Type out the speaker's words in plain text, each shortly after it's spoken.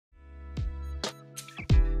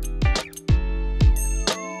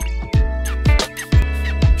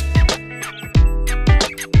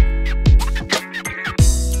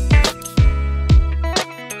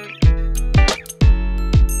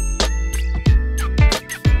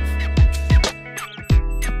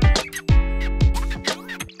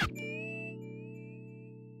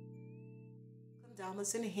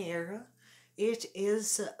chosen here. It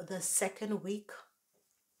is the second week.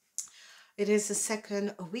 It is the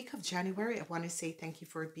second week of January. I want to say thank you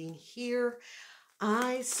for being here.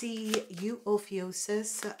 I see you,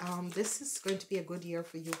 Ophiuchus. This is going to be a good year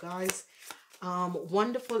for you guys.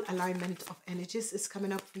 Wonderful alignment of energies is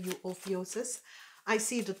coming up for you, Ophiuchus. I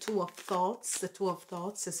see the Two of Thoughts. The Two of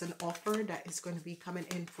Thoughts is an offer that is going to be coming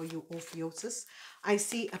in for you, Ophiuchus. I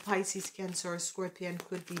see a Pisces, Cancer, Scorpion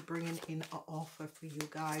could be bringing in an offer for you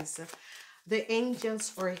guys. The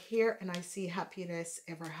angels are here, and I see happiness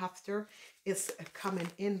ever after is coming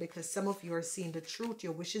in because some of you are seeing the truth.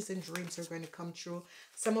 Your wishes and dreams are going to come true.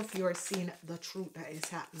 Some of you are seeing the truth that is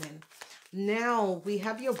happening. Now, we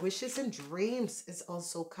have your wishes and dreams is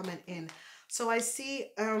also coming in. So I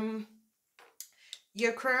see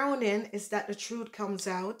your crowning is that the truth comes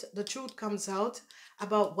out. The truth comes out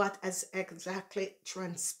about what has exactly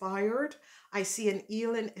transpired. I see an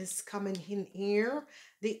healing is coming in here.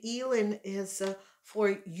 The healing is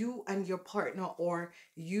for you and your partner, or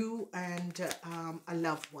you and a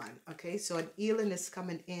loved one. Okay, so an healing is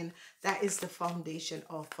coming in. That is the foundation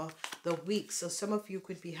of the week. So some of you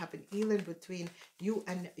could be having healing between you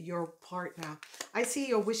and your partner. I see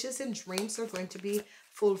your wishes and dreams are going to be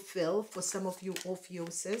fulfilled for some of you,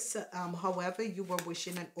 Ophiuchus. However, you were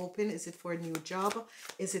wishing and open. Is it for a new job?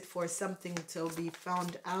 Is it for something to be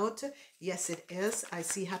found out? Yes, it is. I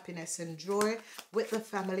see happiness and joy with the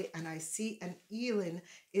family, and I see an healing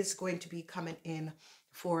is going to be coming in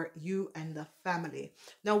for you and the family.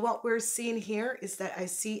 Now, what we're seeing here is that I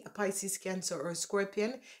see a Pisces, Cancer, or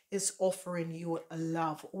Scorpion is offering you a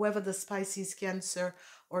love. Whoever the Pisces, Cancer,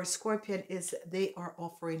 or Scorpion is, they are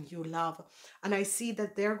offering you love. And I see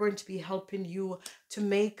that they're going to be helping you to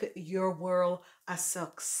make your world a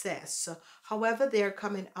success. However they're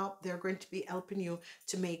coming up, they're going to be helping you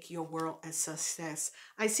to make your world a success.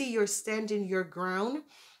 I see you're standing your ground,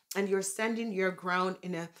 and you're standing your ground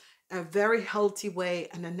in a very healthy way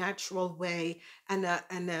and a natural way, and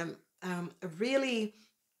a really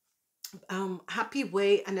happy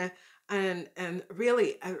way, and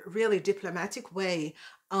really a really diplomatic way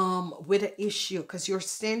with an issue, because you're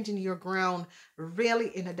standing your ground really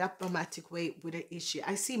in a diplomatic way with an issue.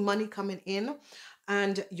 I see money coming in,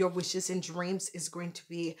 and your wishes and dreams is going to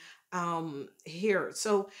be here.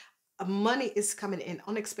 So money is coming in.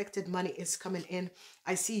 Unexpected money is coming in.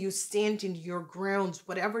 I see you standing your grounds,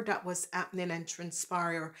 whatever that was happening and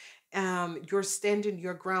transpire. You're standing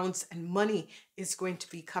your grounds, and money is going to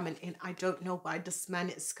be coming in. I don't know why this man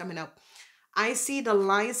is coming up. I see the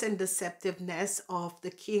lies and deceptiveness of the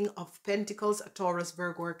King of Pentacles, a Taurus,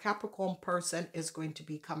 Virgo, or Capricorn person is going to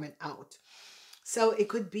be coming out. So it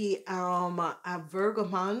could be a Virgo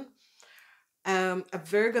man.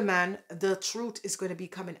 The truth is going to be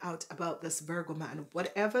coming out about this Virgo man.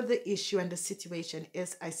 Whatever the issue and the situation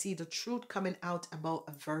is, I see the truth coming out about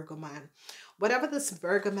a Virgo man. Whatever this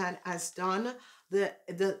Virgo man has done,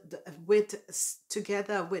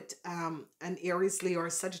 together with an Aries, Leo, or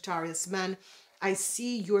Sagittarius man, I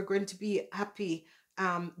see you're going to be happy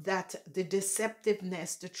that the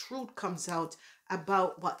deceptiveness, the truth comes out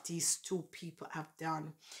about what these two people have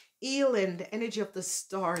done. Healing, the energy of the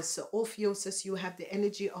stars. So Ophiuchus, you have the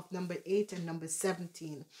energy of number 8 and number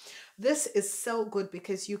 17. This is so good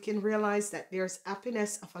because you can realize that there's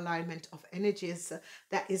happiness of alignment of energies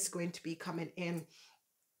that is going to be coming in.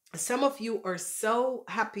 Some of you are so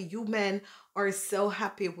happy. You men are so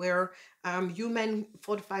happy where you men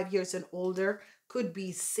 45 years and older could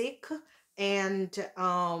be sick, and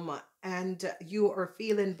you are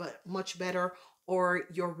feeling but much better, or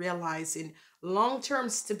you're realizing long-term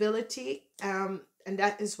stability, and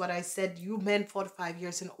that is what I said. You men 45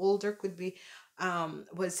 years and older could be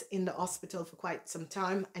was in the hospital for quite some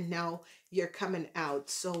time, and now you're coming out.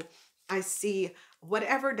 So I see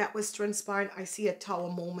whatever that was transpiring, I see a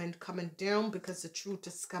tower moment coming down because the truth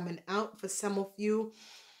is coming out for some of you.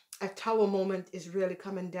 A tower moment is really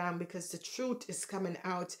coming down because the truth is coming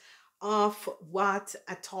out of what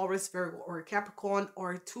a Taurus, Virgo, or a Capricorn,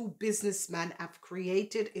 or two businessmen have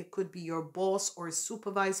created. It could be your boss or a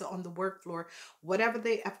supervisor on the work floor. Whatever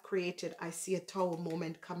they have created, I see a tower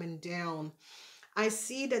moment coming down. I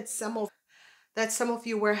see that some of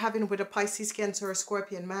you were having with a Pisces, Cancer, or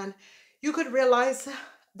Scorpion man. You could realize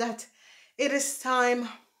that it is time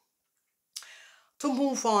to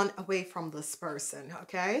move on away from this person,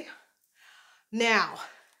 okay? Now,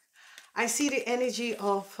 I see the energy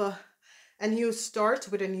of a new start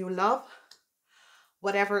with a new love.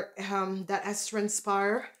 Whatever that has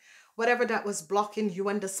transpired, whatever that was blocking you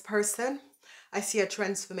and this person, I see a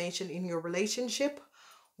transformation in your relationship,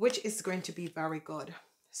 which is going to be very good.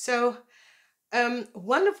 So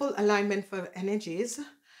Wonderful alignment for energies,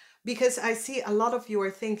 because I see a lot of you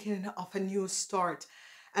are thinking of a new start.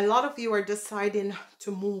 A lot of you are deciding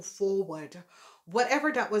to move forward.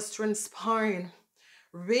 Whatever that was transpiring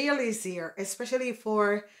really is here, especially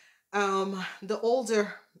for the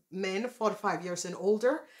older men, 45 years and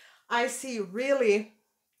older. I see really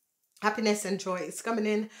happiness and joy is coming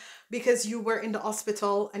in because you were in the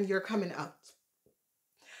hospital and you're coming out.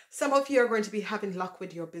 Some of you are going to be having luck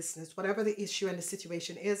with your business, whatever the issue and the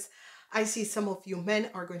situation is. I see some of you men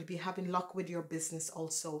are going to be having luck with your business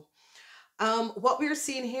also. What we're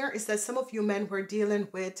seeing here is that some of you men were dealing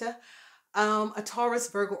with a Taurus,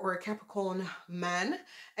 Virgo, or a Capricorn man,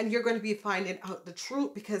 and you're going to be finding out the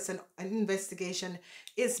truth because an investigation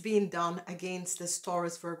is being done against this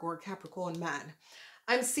Taurus, Virgo, or Capricorn man.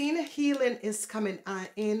 I'm seeing healing is coming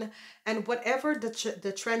in, and whatever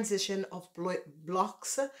the transition of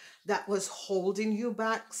blocks that was holding you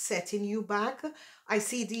back, setting you back, I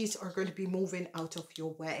see these are going to be moving out of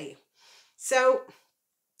your way. So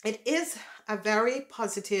it is a very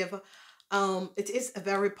positive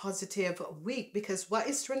week, because what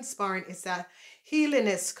is transpiring is that healing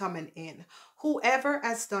is coming in. Whoever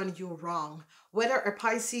has done you wrong, whether a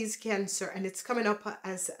Pisces, Cancer, and it's coming up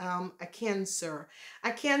as a Cancer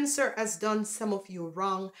has done some of you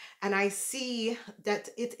wrong, and I see that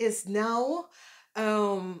it is now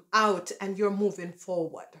out and you're moving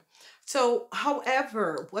forward. So,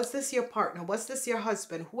 however, was this your partner? Was this your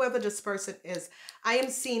husband? Whoever this person is, I am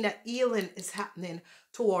seeing that healing is happening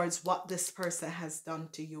towards what this person has done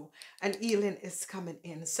to you. And healing is coming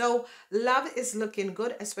in. So, love is looking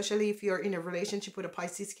good, especially if you're in a relationship with a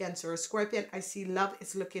Pisces, Cancer, or Scorpion. I see love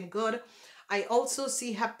is looking good. I also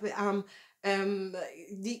see happy,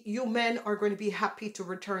 you men are going to be happy to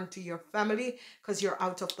return to your family because you're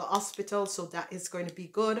out of the hospital. So, that is going to be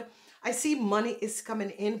good. I see money is coming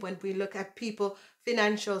in when we look at people,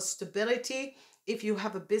 financial stability. If you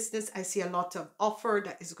have a business, I see a lot of offer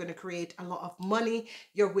that is going to create a lot of money.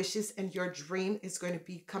 Your wishes and your dream is going to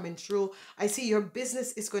be coming true. I see your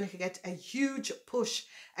business is going to get a huge push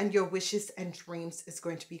and your wishes and dreams is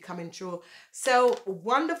going to be coming true. So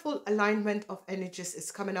wonderful alignment of energies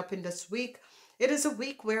is coming up in this week. It is a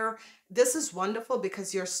week where this is wonderful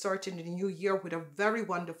because you're starting the new year with a very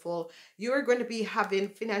wonderful, you're going to be having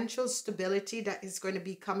financial stability that is going to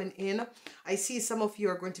be coming in. I see some of you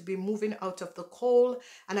are going to be moving out of the cold,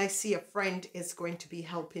 and I see a friend is going to be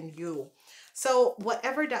helping you. So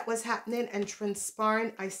whatever that was happening and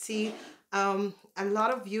transpiring, I see a lot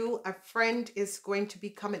of you, a friend is going to be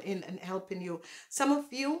coming in and helping you. Some of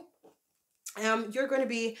you, you're going to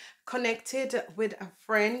be connected with a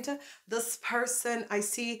friend. This person, I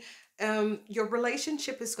see your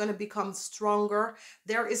relationship is going to become stronger.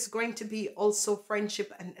 There is going to be also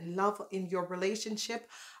friendship and love in your relationship.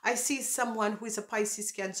 I see someone who is a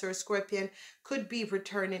Pisces, Cancer, Scorpion could be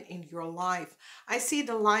returning in your life. I see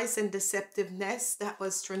the lies and deceptiveness that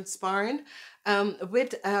was transpiring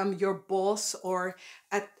with your boss or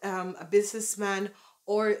a businessman,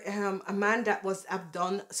 or a man that have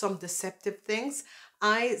done some deceptive things.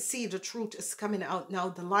 I see the truth is coming out now.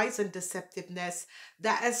 The lies and deceptiveness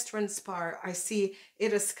that has transpired, I see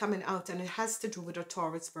it is coming out, and it has to do with a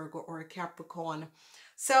Taurus, Virgo, or a Capricorn.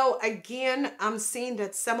 So again, I'm seeing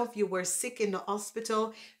that some of you were sick in the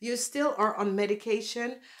hospital. You still are on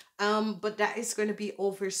medication, but that is going to be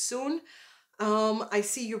over soon. I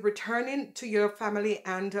see you returning to your family,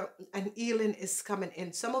 and healing is coming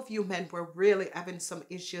in. Some of you men were really having some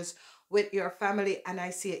issues with your family, and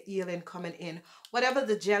I see a healing coming in. Whatever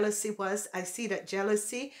the jealousy was, I see that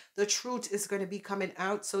jealousy, the truth is going to be coming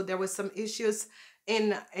out. So there was some issues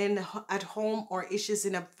in at home or issues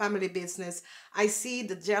in a family business. I see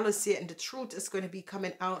the jealousy and the truth is going to be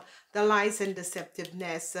coming out. The lies and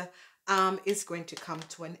deceptiveness is going to come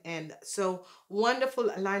to an end. So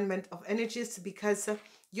wonderful alignment of energies, because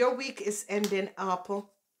your week is ending up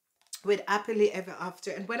with happily ever after.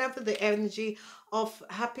 And whenever the energy of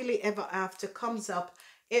happily ever after comes up,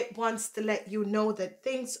 it wants to let you know that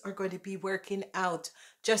things are going to be working out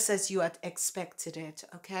just as you had expected it.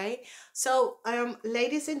 Okay, so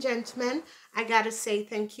ladies and gentlemen, I gotta say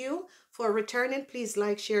thank you for returning. Please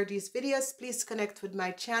like, share these videos. Please connect with my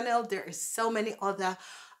channel. There is so many other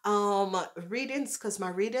readings, because my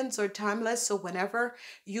readings are timeless. So whenever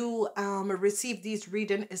you receive these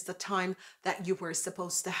readings is the time that you were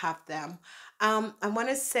supposed to have them. I want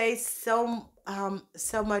to say so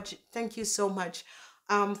much thank you so much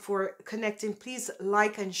for connecting. Please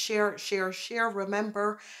like and share.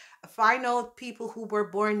 Remember, find out people who were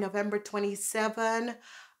born November 27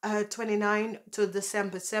 29 to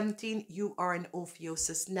December 17, you are an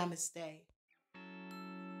Ophiuchus. Namaste.